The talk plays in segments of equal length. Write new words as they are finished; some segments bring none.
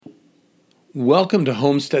Welcome to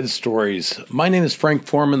Homestead Stories. My name is Frank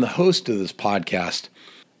Foreman, the host of this podcast.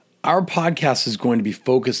 Our podcast is going to be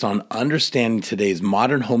focused on understanding today's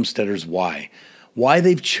modern homesteaders why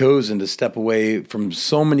they've chosen to step away from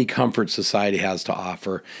so many comforts society has to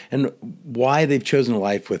offer, and why they've chosen a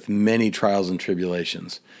life with many trials and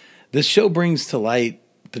tribulations. This show brings to light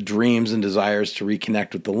the dreams and desires to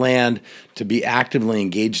reconnect with the land, to be actively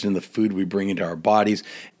engaged in the food we bring into our bodies,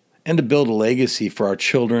 and to build a legacy for our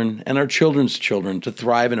children and our children's children to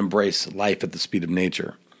thrive and embrace life at the speed of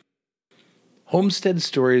nature. Homestead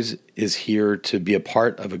Stories is here to be a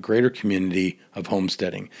part of a greater community of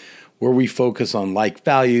homesteading, where we focus on like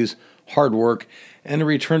values, hard work, and a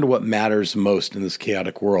return to what matters most in this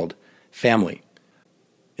chaotic world, family.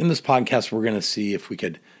 In this podcast, we're going to see if we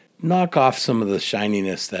could knock off some of the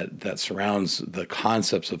shininess that surrounds the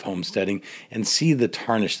concepts of homesteading and see the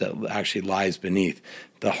tarnish that actually lies beneath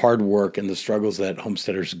the hard work and the struggles that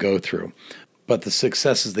homesteaders go through, but the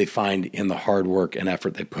successes they find in the hard work and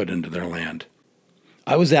effort they put into their land.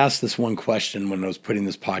 I was asked this one question when I was putting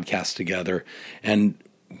this podcast together, and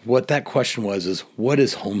what that question was is, what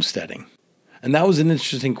is homesteading? And that was an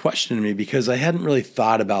interesting question to me because I hadn't really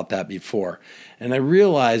thought about that before. And I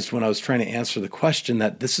realized when I was trying to answer the question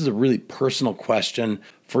that this is a really personal question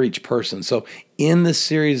for each person. So in this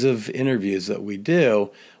series of interviews that we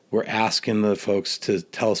do, we're asking the folks to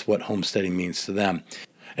tell us what homesteading means to them.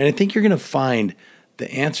 And I think you're going to find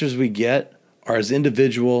the answers we get are as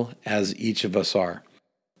individual as each of us are.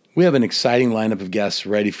 We have an exciting lineup of guests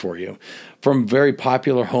ready for you, from very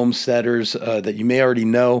popular homesteaders that you may already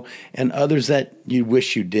know and others that you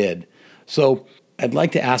wish you did. So I'd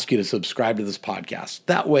like to ask you to subscribe to this podcast.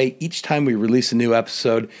 That way, each time we release a new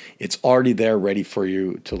episode, it's already there ready for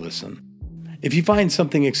you to listen. If you find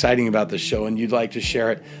something exciting about this show and you'd like to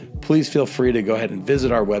share it, please feel free to go ahead and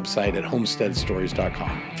visit our website at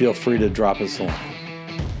homesteadstories.com. Feel free to drop us a line.